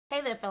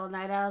Hey there, fellow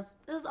Night Owls.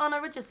 This is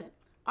Anna Richardson,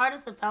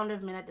 artist and founder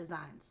of Middnite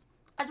Designs.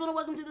 I just want to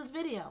welcome you to this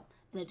video.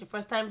 And it's your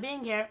first time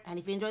being here, and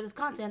if you enjoy this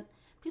content,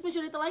 please make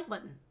sure to hit the like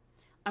button.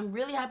 I'm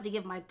really happy to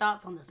give my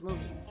thoughts on this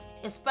movie,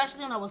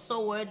 especially when I was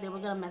so worried they were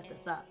going to mess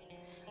this up.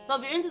 So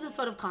if you're into this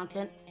sort of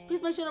content,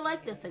 please make sure to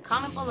like this and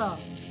comment below.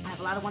 I have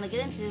a lot I want to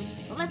get into,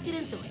 so let's get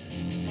into it.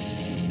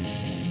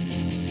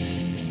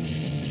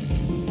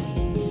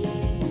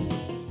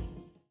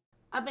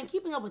 I've been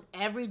keeping up with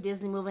every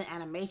Disney movie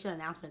animation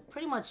announcement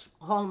pretty much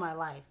all my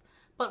life.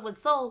 But with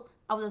Soul,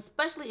 I was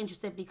especially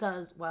interested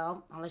because,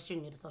 well, unless you're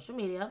new to social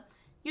media,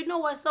 you'd know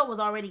why Soul was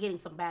already getting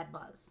some bad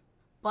buzz.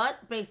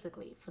 But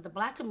basically, for the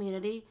Black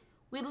community,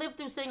 we lived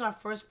through seeing our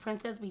first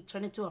princess be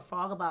turned into a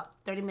frog about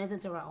 30 minutes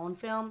into our own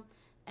film,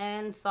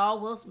 and saw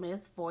Will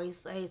Smith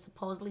voice a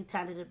supposedly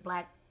talented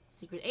Black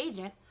secret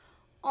agent,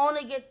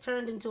 only get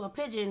turned into a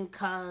pigeon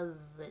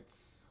cause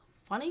it's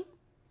funny.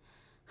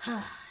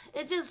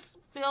 It just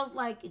feels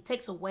like it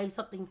takes away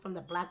something from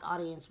the Black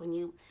audience when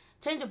you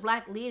change a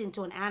Black lead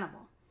into an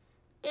animal.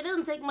 It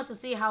doesn't take much to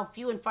see how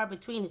few and far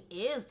between it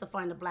is to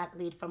find a Black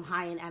lead from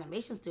high-end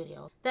animation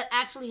studios that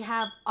actually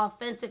have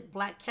authentic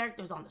Black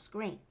characters on the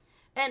screen.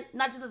 And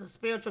not just as a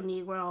spiritual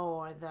Negro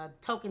or the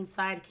token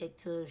sidekick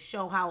to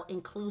show how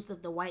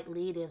inclusive the white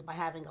lead is by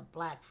having a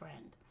Black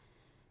friend.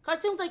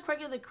 Cartoons like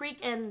Craig of the Creek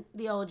and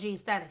the OG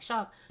Static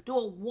Shock do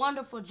a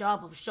wonderful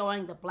job of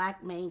showing the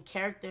Black main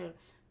character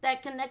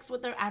that connects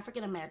with their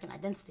African American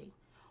identity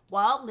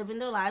while living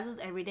their lives as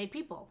everyday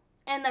people.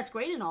 And that's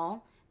great and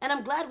all, and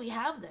I'm glad we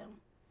have them.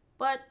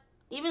 But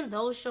even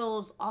those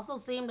shows also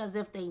seemed as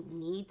if they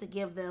need to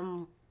give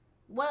them,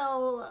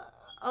 well,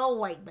 a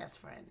white best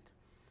friend.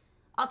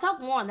 I'll talk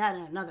more on that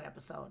in another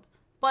episode.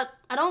 But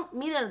I don't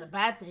mean it as a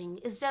bad thing.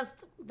 It's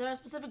just there are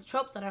specific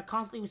tropes that are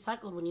constantly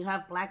recycled when you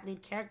have Black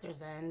lead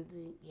characters, and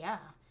yeah,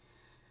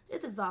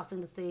 it's exhausting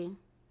to see.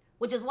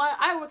 Which is why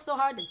I work so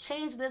hard to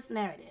change this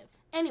narrative.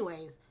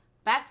 Anyways,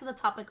 back to the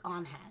topic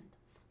on hand.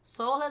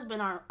 Soul has been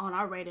on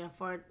our radar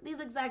for these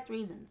exact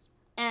reasons.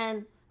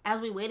 And as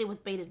we waited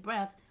with bated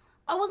breath,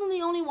 I wasn't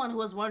the only one who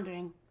was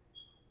wondering,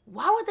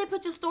 why would they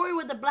put a story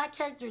where the Black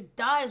character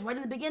dies right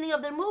in the beginning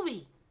of their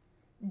movie?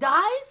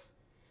 Dies?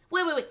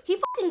 Wait, he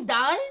fucking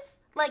dies?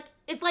 Like,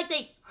 it's like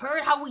they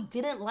heard how we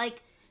didn't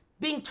like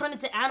being turned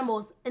into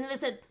animals, and then they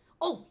said,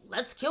 oh,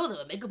 let's kill them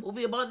and make a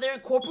movie about their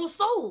incorporeal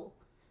soul.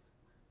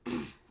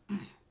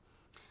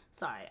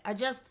 Sorry,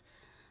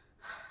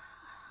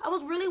 I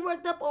was really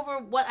worked up over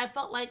what I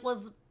felt like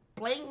was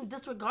blatant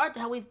disregard to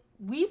how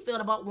we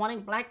felt about wanting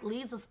Black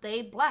leads to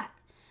stay Black.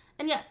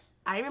 And yes,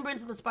 I remember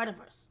Into the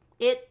Spider-Verse.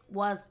 It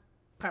was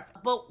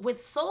perfect. But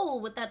with Soul,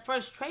 with that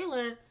first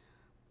trailer,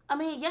 I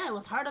mean, yeah, it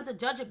was hard not to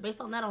judge it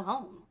based on that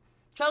alone.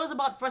 Trailers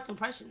about first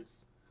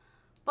impressions.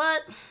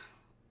 But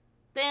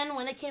then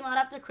when it came out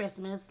after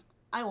Christmas,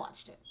 I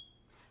watched it.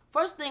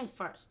 First thing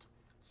first,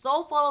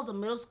 Soul follows a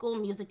middle school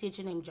music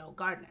teacher named Joe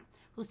Gardner,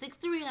 who seeks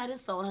to reunite his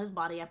soul and his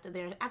body after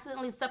they're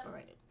accidentally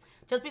separated,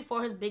 just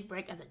before his big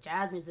break as a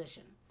jazz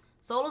musician.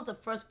 Soul is the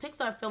first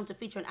Pixar film to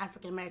feature an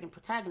African-American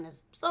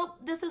protagonist, so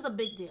this is a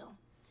big deal.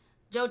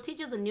 Joe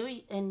teaches in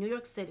New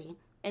York City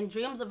and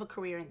dreams of a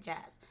career in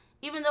jazz,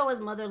 even though his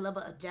mother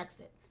Libba objects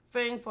it,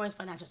 fearing for his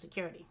financial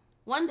security.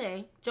 One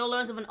day, Joe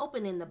learns of an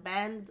opening in the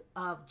band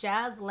of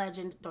jazz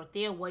legend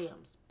Dorothea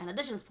Williams and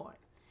auditions for it.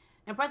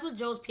 Impressed with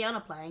Joe's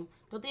piano playing,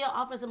 Dorothea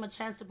offers him a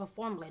chance to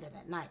perform later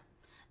that night.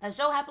 As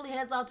Joe happily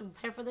heads out to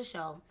prepare for the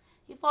show,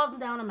 he falls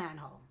down a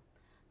manhole.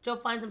 Joe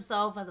finds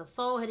himself as a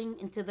soul heading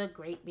into the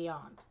great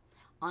beyond.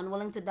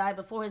 Unwilling to die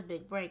before his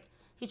big break,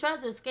 he tries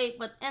to escape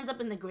but ends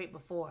up in the great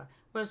before,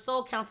 where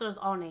soul counselors,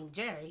 all named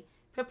Jerry,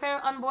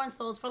 prepare unborn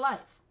souls for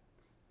life.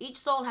 Each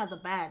soul has a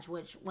badge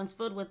which, once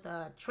filled with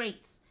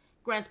traits,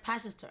 grants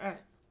passage to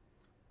Earth.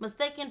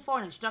 Mistaken for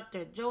an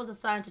instructor, Joe is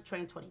assigned to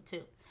train 22,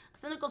 a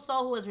cynical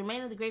soul who has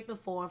remained in the great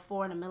before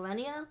for a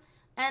millennia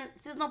and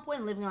sees no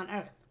point in living on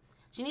Earth.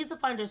 She needs to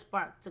find her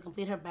spark to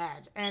complete her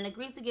badge and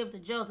agrees to give it to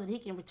Joe so that he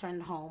can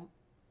return home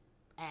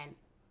and,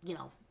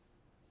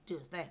 do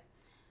his thing.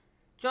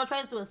 Joe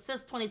tries to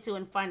assist 22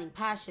 in finding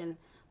passion,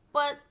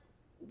 but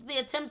the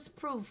attempts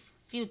prove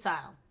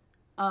futile.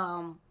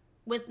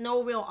 With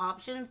no real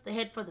options, they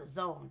head for the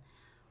zone,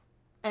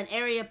 an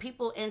area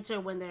people enter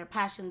when their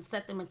passions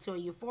set them into a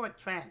euphoric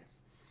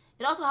trance.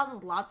 It also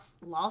houses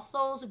lost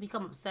souls who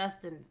become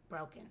obsessed and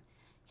broken.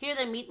 Here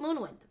they meet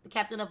Moonwind, the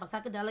captain of a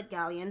psychedelic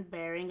galleon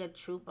bearing a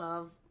troop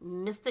of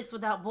mystics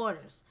without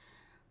borders,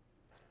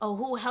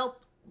 who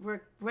help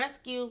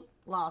rescue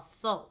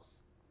lost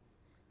souls.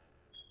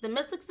 The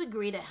mystics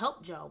agree to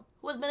help Joe,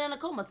 who has been in a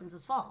coma since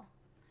his fall.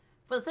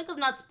 For the sake of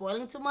not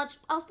spoiling too much,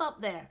 I'll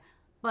stop there,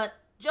 but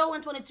Joe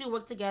and 22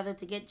 work together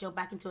to get Joe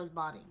back into his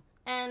body,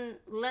 and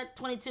let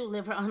 22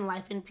 live her own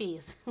life in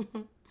peace.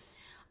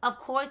 Of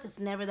course, it's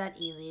never that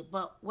easy,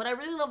 but what I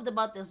really loved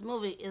about this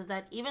movie is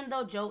that even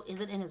though Joe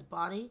isn't in his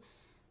body,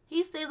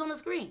 he stays on the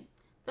screen.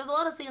 There's a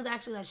lot of scenes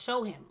actually that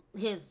show him,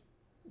 his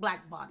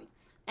Black body.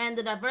 And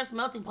the diverse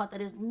melting pot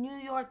that is New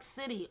York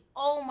City.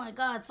 Oh my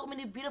god, so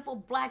many beautiful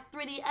black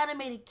 3D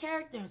animated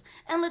characters,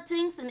 and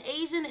Latinx and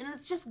Asian, and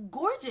it's just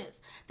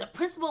gorgeous. The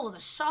principal was a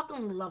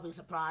shockingly lovely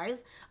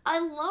surprise. I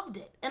loved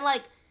it. And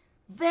like,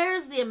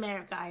 there's the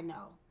America I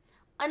know.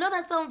 I know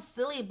that sounds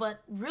silly,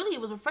 but really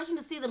it was refreshing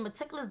to see the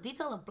meticulous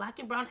detail of black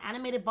and brown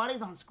animated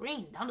bodies on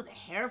screen, down to the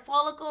hair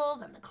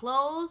follicles and the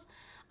clothes.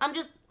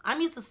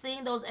 I'm used to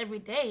seeing those every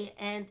day,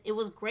 and it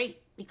was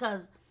great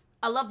because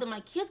I love that my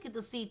kids get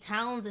to see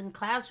towns and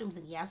classrooms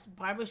and yes,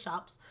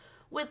 barbershops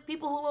with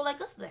people who look like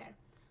us there,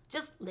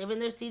 just living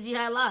their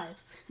CGI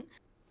lives.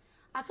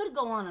 I could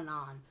go on,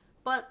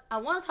 but I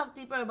want to talk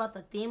deeper about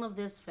the theme of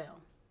this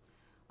film.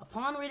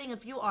 Upon reading a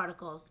few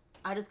articles,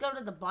 I discovered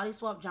that the body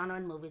swap genre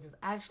in movies is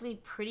actually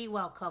pretty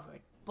well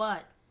covered,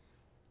 but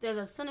there's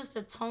a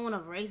sinister tone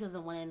of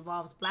racism when it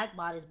involves black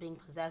bodies being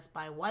possessed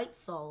by white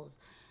souls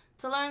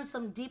to learn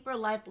some deeper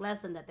life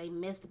lesson that they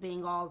missed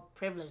being all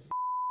privileged.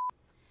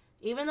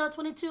 Even though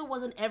 22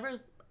 wasn't ever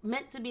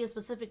meant to be a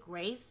specific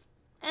race,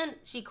 and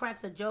she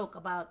cracks a joke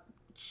about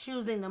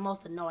choosing the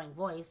most annoying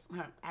voice,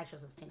 her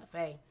actress is Tina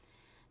Fey,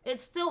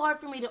 it's still hard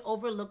for me to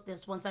overlook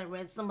this once I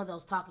read some of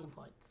those talking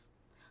points.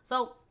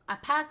 So I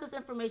pass this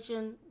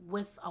information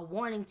with a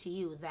warning to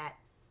you that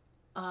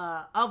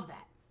of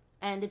that.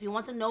 And if you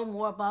want to know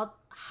more about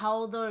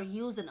how they're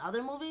used in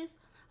other movies,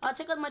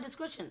 check out my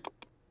description.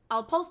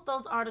 I'll post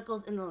those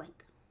articles in the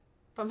link.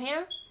 From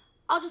here,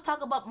 I'll just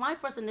talk about my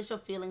first initial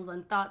feelings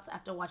and thoughts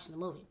after watching the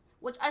movie,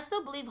 which I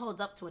still believe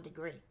holds up to a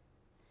degree.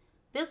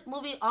 This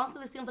movie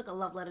honestly seems like a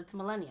love letter to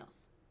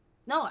millennials.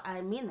 No,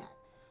 I mean that.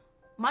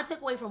 My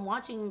takeaway from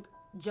watching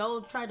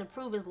Joe try to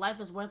prove his life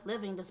is worth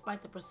living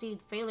despite the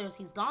perceived failures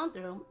he's gone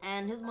through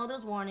and his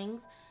mother's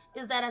warnings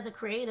is that as a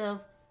creative,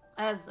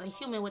 as a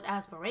human with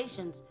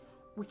aspirations,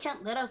 we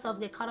can't let ourselves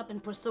get caught up in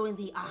pursuing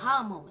the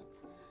aha moment.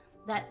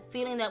 That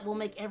feeling that will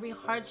make every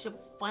hardship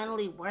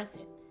finally worth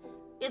it.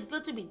 It's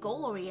good to be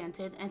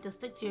goal-oriented and to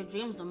stick to your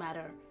dreams no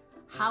matter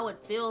how it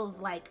feels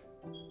like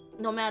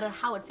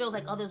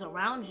others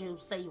around you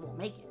say you won't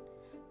make it.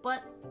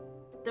 But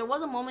there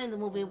was a moment in the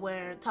movie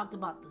where it talked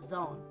about the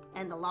zone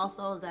and the lost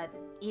souls that,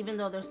 even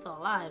though they're still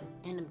alive,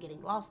 end up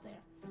getting lost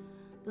there.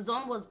 The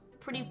zone was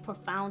pretty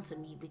profound to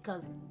me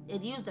because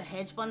it used a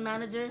hedge fund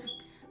manager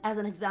as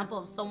an example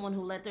of someone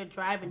who let their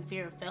drive and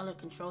fear of failure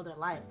control their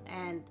life,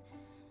 and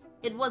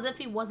it was as if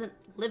he wasn't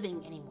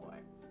living anymore.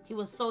 He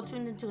was so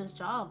tuned into his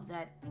job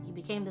that he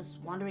became this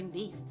wandering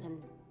beast,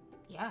 and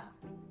yeah,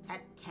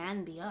 that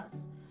can be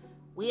us.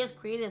 We as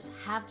creatives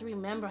have to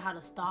remember how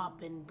to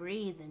stop and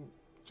breathe and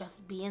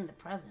just be in the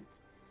present.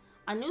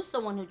 I knew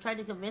someone who tried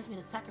to convince me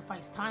to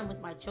sacrifice time with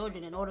my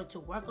children in order to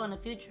work on a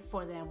future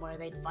for them where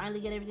they'd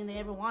finally get everything they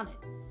ever wanted.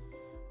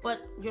 But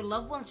your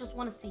loved ones just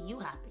want to see you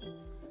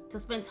happy, to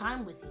spend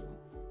time with you.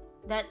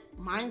 That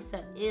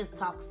mindset is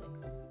toxic.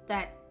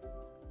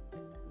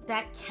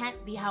 That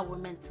can't be how we're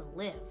meant to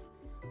live.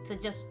 To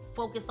just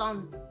focus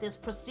on this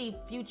perceived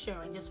future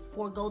and just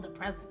forego the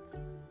present.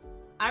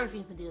 I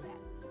refuse to do that.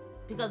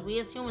 Because we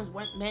as humans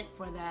weren't meant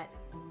for that.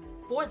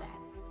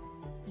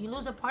 You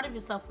lose a part of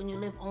yourself when you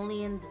live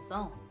only in the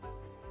zone.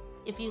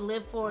 If you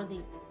live for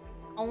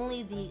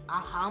only the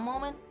aha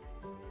moment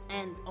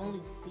and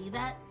only see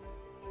that,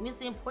 you miss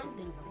the important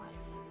things in life.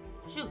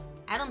 Shoot,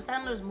 Adam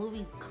Sandler's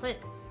movies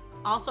Click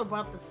also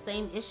brought up the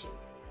same issue.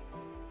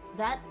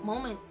 That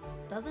moment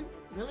doesn't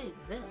really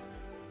exist,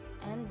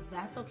 and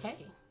that's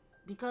okay.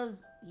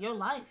 Because your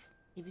life,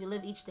 if you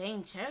live each day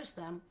and cherish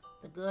them,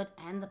 the good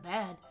and the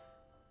bad,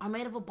 are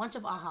made of a bunch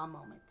of aha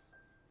moments.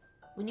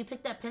 When you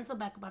pick that pencil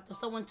back up after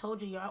someone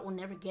told you your art will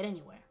never get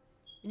anywhere.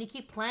 When you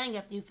keep playing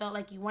after you felt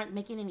like you weren't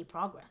making any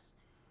progress.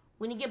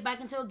 When you get back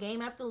into a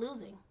game after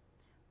losing.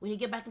 When you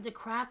get back into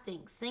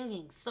crafting,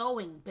 singing,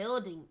 sewing,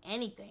 building,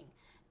 anything.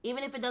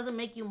 Even if it doesn't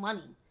make you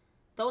money.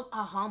 Those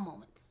aha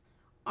moments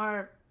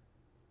are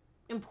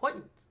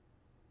important.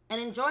 And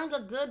enjoying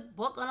a good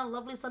book on a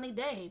lovely sunny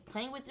day,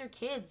 playing with your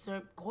kids,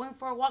 or going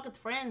for a walk with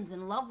friends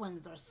and loved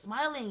ones, or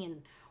smiling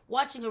and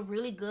watching a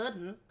really good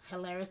and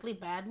hilariously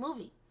bad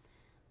movie.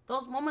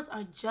 Those moments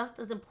are just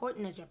as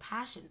important as your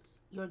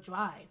passions, your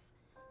drive.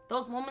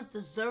 Those moments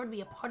deserve to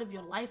be a part of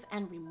your life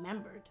and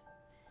remembered.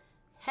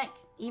 Heck,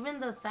 even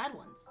the sad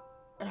ones.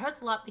 It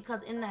hurts a lot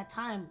because in that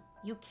time,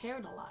 you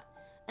cared a lot.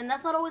 And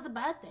that's not always a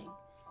bad thing.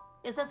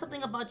 It says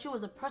something about you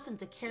as a person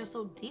to care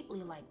so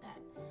deeply like that,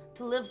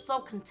 to live so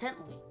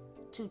contently,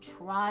 to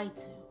try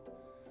to.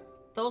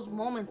 Those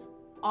moments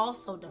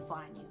also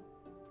define you.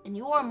 And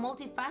you are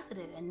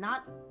multifaceted and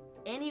not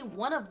any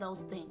one of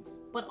those things,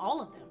 but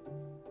all of them.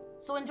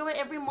 So enjoy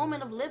every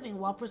moment of living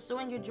while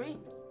pursuing your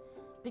dreams,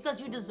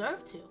 because you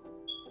deserve to.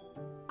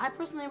 I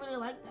personally really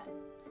like that.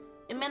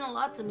 It meant a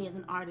lot to me as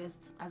an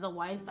artist, as a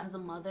wife, as a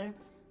mother,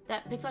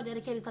 that Pixar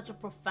dedicated such a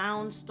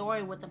profound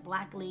story with a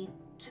black lead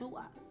to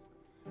us.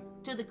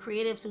 To the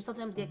creatives who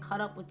sometimes get caught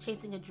up with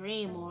chasing a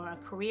dream or a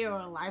career or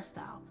a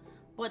lifestyle,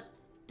 but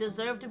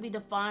deserve to be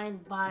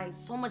defined by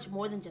so much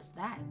more than just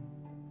that.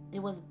 It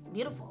was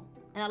beautiful,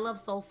 and I love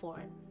Soul for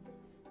it.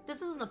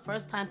 This isn't the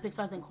first time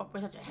Pixar's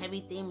incorporated such a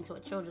heavy theme into a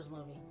children's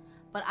movie.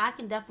 but I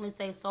can definitely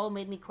say Soul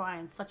made me cry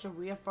in such a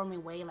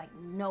reaffirming way like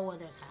no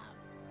others have.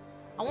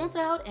 I won't say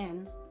how it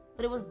ends,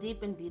 but it was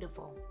deep and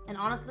beautiful. And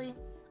honestly,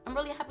 I'm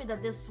really happy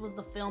that this was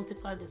the film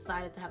Pixar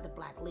decided to have the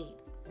black lead.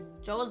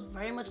 Joe is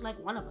very much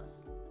like one of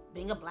us.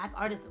 Being a black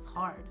artist is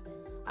hard.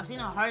 I've seen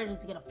how hard it is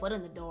to get a foot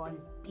in the door and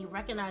be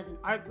recognized in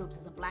art groups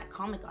as a black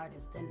comic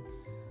artist, and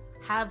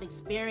have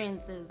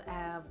experiences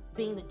of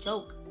being the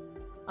joke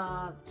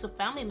to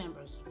family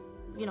members,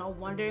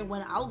 wondering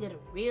when I'll get a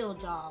real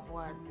job,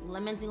 or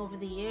lamenting over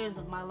the years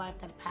of my life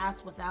that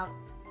passed without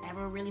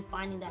ever really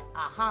finding that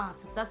aha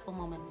successful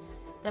moment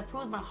that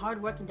proves my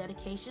hard work and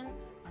dedication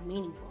are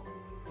meaningful.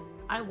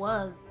 I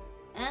was,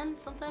 and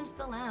sometimes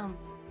still am,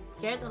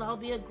 scared that I'll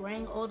be a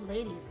graying old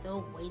lady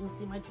still waiting to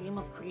see my dream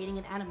of creating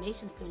an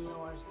animation studio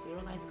or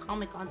serialized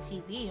comic on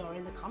TV or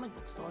in the comic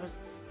book stores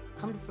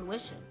come to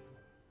fruition.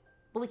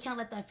 But we can't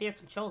let that fear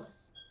control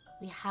us.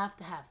 We have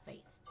to have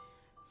faith.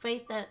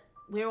 Faith that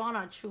we're on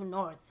our true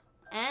north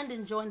and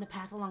enjoying the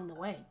path along the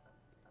way.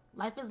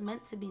 Life is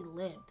meant to be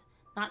lived,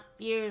 not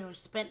feared or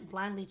spent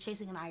blindly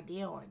chasing an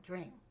idea or a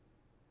dream.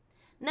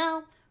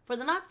 Now, for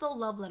the not so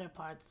love letter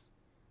parts.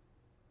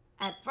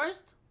 At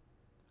first,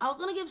 I was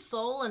going to give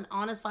Soul an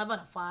honest 5 out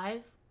of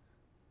 5.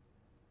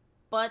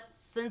 But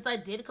since I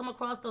did come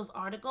across those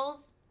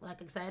articles,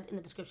 like I said in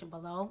the description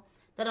below,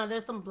 that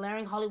there's some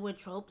blaring Hollywood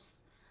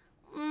tropes,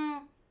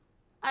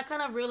 I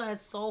kind of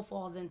realized Soul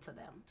falls into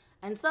them.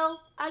 And so,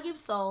 I give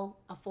Soul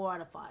a 4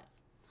 out of 5.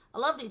 I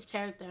loved each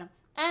character,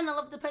 and I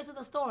loved the pace of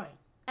the story,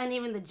 and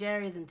even the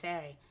Jerrys and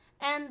Terry,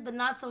 and the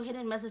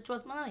not-so-hidden message to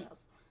us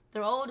millennials,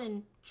 their old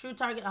and true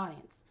target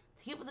audience,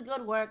 to keep with the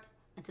good work,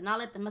 and to not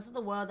let the mess of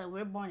the world that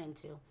we're born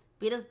into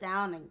beat us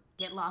down and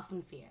get lost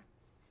in fear.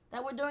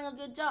 That we're doing a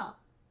good job.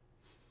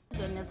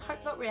 Goodness,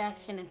 heartfelt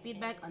reaction and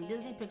feedback on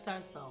Disney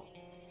Pixar's Soul.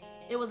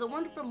 It was a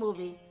wonderful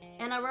movie,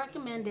 and I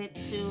recommend it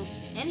to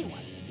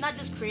anyone, not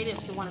just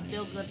creatives who want a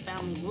feel-good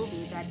family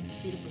movie that's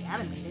beautifully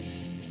animated.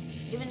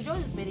 If you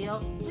enjoyed this video,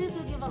 please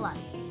do give a like.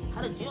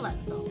 How did you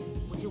like Soul?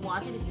 Would you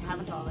watch it if you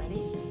haven't already?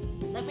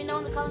 Let me know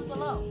in the comments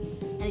below.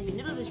 And if you're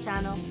new to this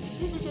channel,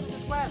 please be sure to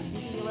subscribe so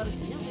you can be alerted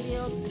to new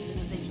videos as soon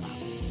as they drop.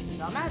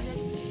 Y'all magic!